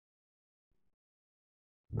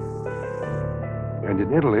And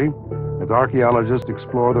in Italy, as archaeologists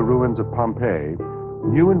explore the ruins of Pompeii,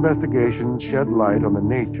 new investigations shed light on the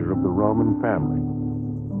nature of the Roman family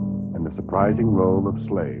and the surprising role of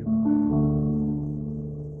slaves.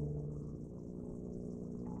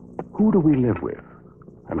 Who do we live with,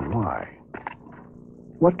 and why?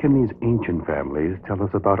 What can these ancient families tell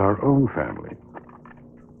us about our own family?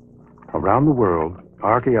 Around the world,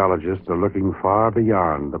 archaeologists are looking far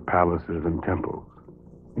beyond the palaces and temples,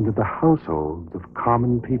 into the households of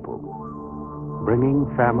common people, bringing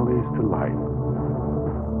families to life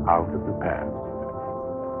out of the past.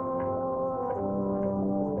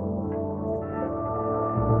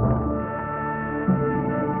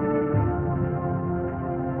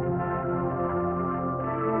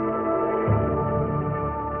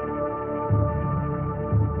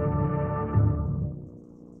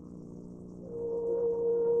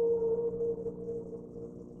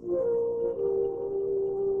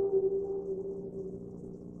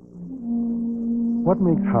 What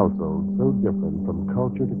makes households so different from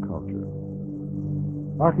culture to culture?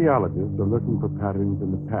 Archaeologists are looking for patterns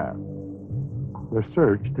in the past. Their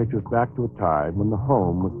search takes us back to a time when the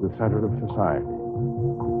home was the center of society,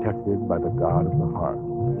 protected by the god of the hearth.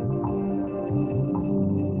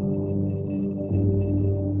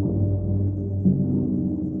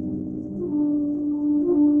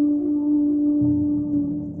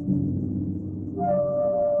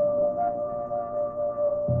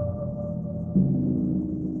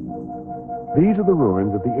 These are the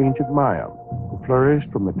ruins of the ancient Maya, who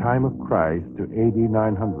flourished from the time of Christ to AD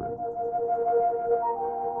 900.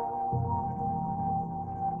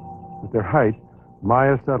 At their height,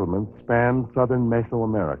 Maya settlements spanned southern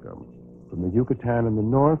Mesoamerica, from the Yucatan in the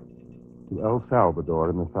north to El Salvador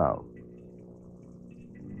in the south.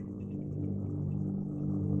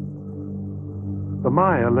 The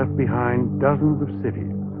Maya left behind dozens of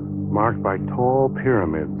cities, marked by tall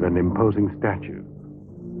pyramids and imposing statues.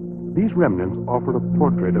 These remnants offered a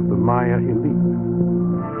portrait of the Maya elite.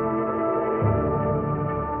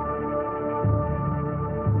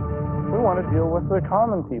 We want to deal with the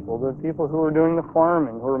common people, the people who are doing the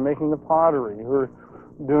farming, who are making the pottery, who are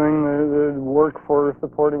doing the work for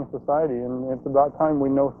supporting society. And it's about time we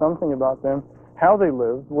know something about them, how they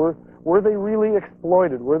lived. Were they really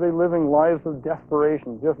exploited? Were they living lives of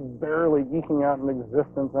desperation, just barely eking out an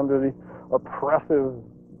existence under the oppressive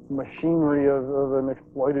machinery of an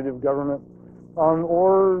exploitative government,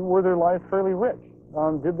 or were their lives fairly rich?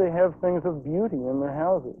 Did they have things of beauty in their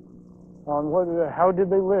houses? How did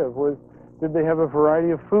they live? Did they have a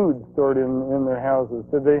variety of food stored in their houses?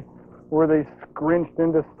 Were they scrunched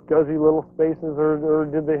into scuzzy little spaces, or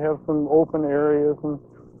did they have some open areas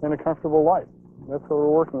and a comfortable life? That's what we're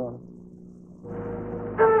working on.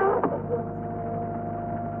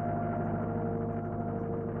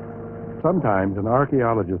 Sometimes an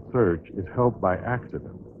archaeologist's search is helped by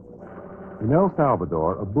accident. In El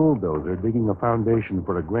Salvador, a bulldozer digging a foundation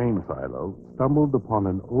for a grain silo stumbled upon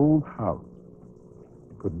an old house.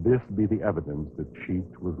 Could this be the evidence that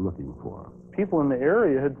Sheets was looking for? People in the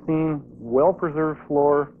area had seen well-preserved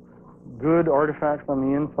floor, good artifacts on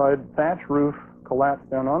the inside, thatch roof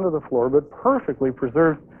collapsed down onto the floor, but perfectly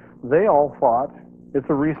preserved. They all thought it's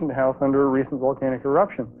a recent house under a recent volcanic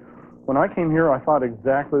eruption. When I came here, I thought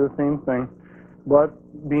exactly the same thing, but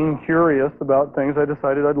being curious about things, I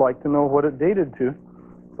decided I'd like to know what it dated to.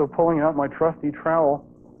 So pulling out my trusty trowel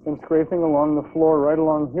and scraping along the floor right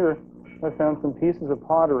along here, I found some pieces of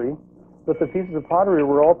pottery, but the pieces of pottery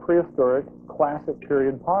were all prehistoric, classic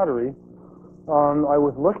period pottery. I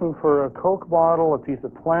was looking for a Coke bottle, a piece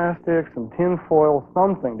of plastic, some tin foil,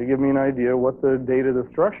 something to give me an idea what the date of the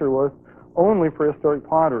structure was. Only prehistoric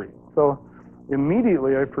pottery. So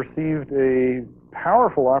immediately I perceived a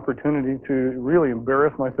powerful opportunity to really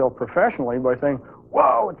embarrass myself professionally by saying,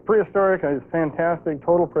 whoa, it's prehistoric, it's fantastic,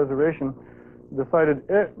 total preservation. Decided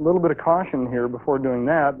a little bit of caution here before doing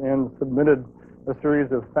that, and submitted a series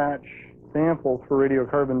of thatch samples for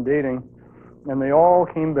radiocarbon dating, and they all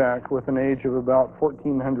came back with an age of about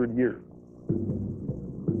 1,400 years.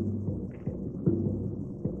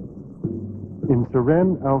 In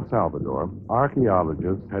Suren, El Salvador,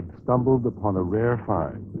 archaeologists had stumbled upon a rare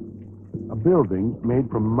find. A building made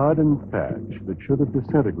from mud and thatch that should have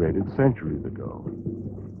disintegrated centuries ago.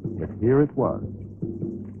 Yet here it was.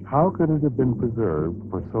 How could it have been preserved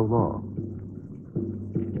for so long?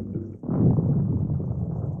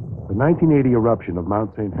 The 1980 eruption of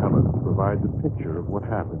Mount St. Helens provides a picture of what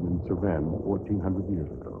happened in Suren 1,400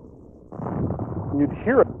 years ago. You'd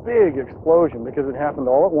hear a big explosion because it happened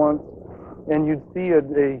all at once, and you'd see a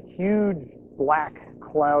huge black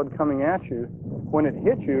cloud coming at you. When it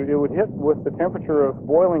hit you, it would hit with the temperature of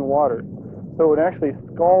boiling water. So it actually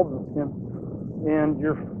scalds the skin. And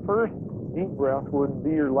your first deep breath would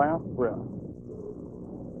be your last breath.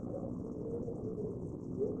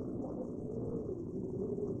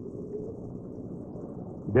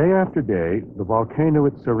 Day after day, the volcano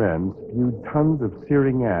at Seren spewed tons of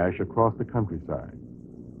searing ash across the countryside.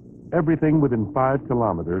 Everything within 5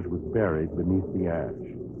 kilometers was buried beneath the ash.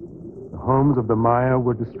 The homes of the Maya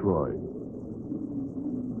were destroyed.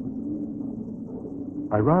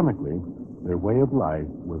 Ironically, their way of life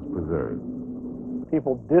was preserved.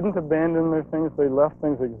 People didn't abandon their things. They left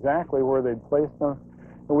things exactly where they'd placed them.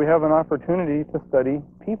 And we have an opportunity to study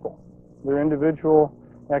people, their individual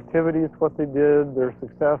activities, what they did, their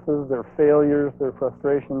successes, their failures, their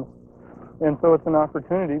frustrations. And so it's an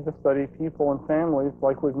opportunity to study people and families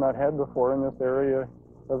like we've not had before in this area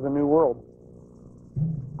of the New World.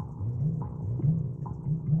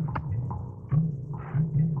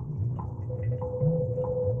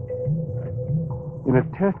 In a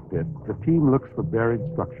test pit, the team looks for buried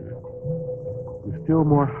structures. With still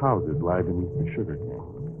more houses lie beneath the sugar cane.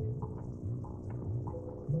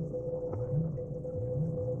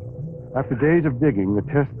 After days of digging, the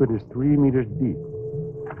test pit is 3 meters deep.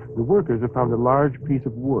 The workers have found a large piece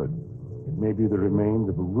of wood. It may be the remains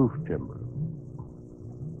of a roof timber.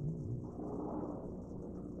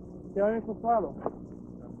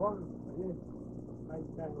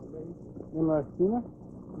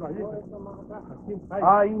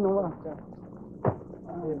 Ahí nomás.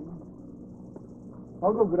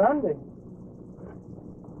 Algo grande.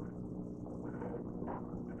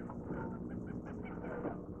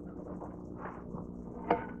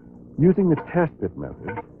 Using the test pit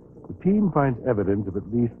method, the team finds evidence of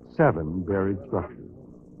at least 7 buried structures.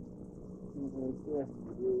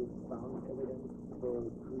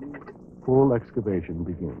 Full excavation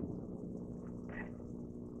begins.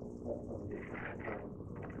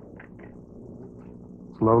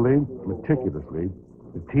 Slowly, meticulously,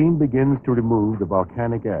 the team begins to remove the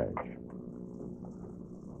volcanic ash.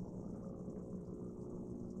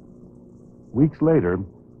 Weeks later,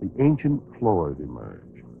 the ancient floors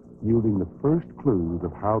emerge, yielding the first clues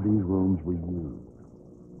of how these rooms were used.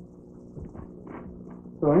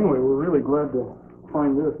 So anyway, we're really glad to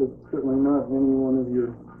find this. It's certainly not any one of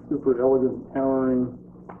your super elegant, towering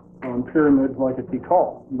pyramids like at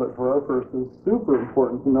Tikal, but for our purposes, super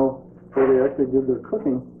important to know where they actually did their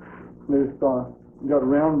cooking. They've got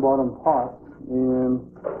round bottom pots, and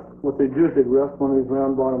what they do is they'd rest one of these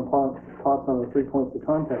round bottom pots on the 3 points of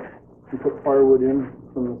contact and put firewood in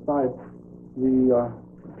from the side. The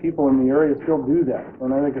people in the area still do that,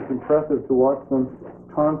 and I think it's impressive to watch them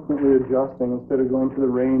constantly adjusting. Instead of going to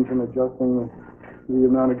the range and adjusting the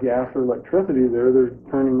amount of gas or electricity there, they're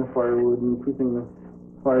turning the firewood and keeping the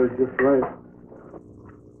fire just right.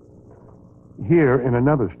 Here, in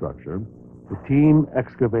another structure, the team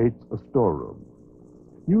excavates a storeroom.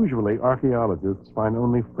 Usually, archaeologists find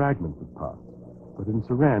only fragments of pots, but in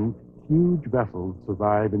Seren, huge vessels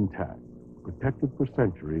survive intact, protected for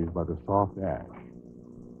centuries by the soft ash.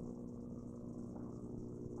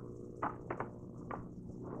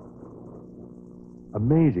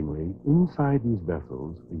 Amazingly, inside these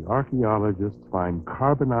vessels, the archaeologists find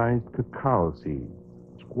carbonized cacao seeds,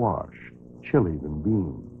 squash, chilies, and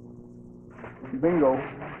beans. Bingo.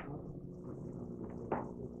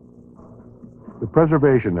 The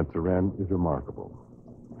preservation at Seren is remarkable.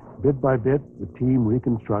 Bit by bit, the team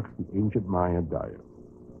reconstructs the ancient Maya diet.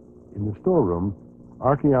 In the storeroom,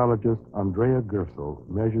 archaeologist Andrea Gersel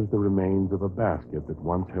measures the remains of a basket that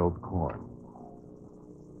once held corn.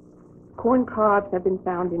 Corn cobs have been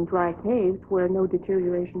found in dry caves where no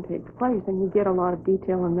deterioration takes place, and you get a lot of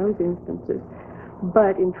detail in those instances.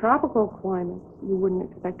 But in tropical climates, you wouldn't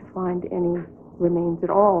expect to find any remains at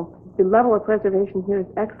all. The level of preservation here is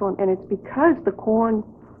excellent, and it's because the corn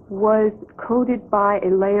was coated by a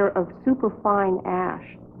layer of superfine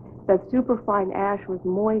ash. That superfine ash was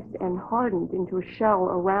moist and hardened into a shell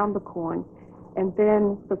around the corn, and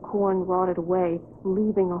then the corn rotted away,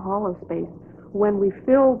 leaving a hollow space. When we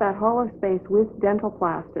fill that hollow space with dental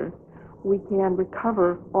plaster, we can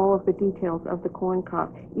recover all of the details of the corn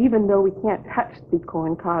cob, even though we can't touch the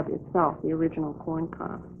corn cob itself, the original corn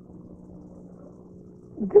cob.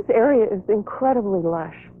 This area is incredibly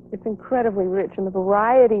lush. It's incredibly rich, and the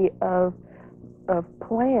variety of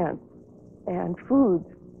plants and foods,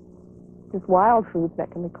 just wild foods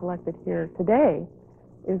that can be collected here today,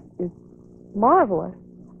 is marvelous.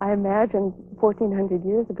 I imagine 1,400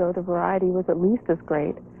 years ago the variety was at least as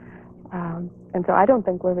great, and so I don't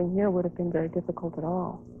think living here would have been very difficult at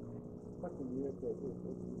all.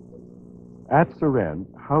 At Seren,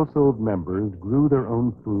 household members grew their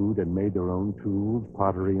own food and made their own tools,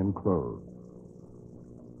 pottery, and clothes.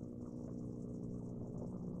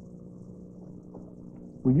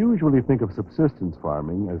 We usually think of subsistence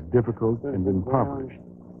farming as difficult and impoverished,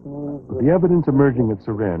 but the evidence emerging at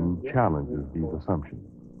Suresnes challenges these assumptions.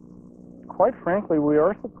 Quite frankly, we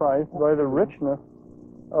are surprised by the richness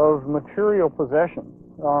of material possessions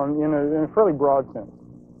in a fairly broad sense.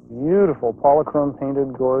 Beautiful polychrome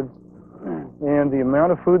painted gourds, and the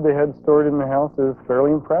amount of food they had stored in the house is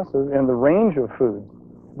fairly impressive, and the range of foods.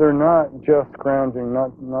 They're not just scrounging,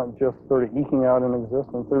 not just sort of eking out an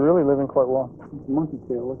existence. They're really living quite well. Monkey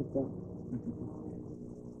tail, look at that.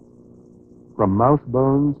 From mouse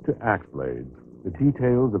bones to axe blades, the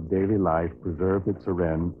details of daily life preserved at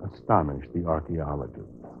Suresnes astonish the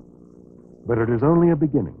archaeologists. But it is only a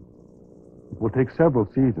beginning. It will take several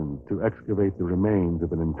seasons to excavate the remains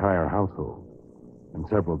of an entire household, and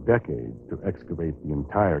several decades to excavate the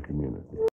entire community.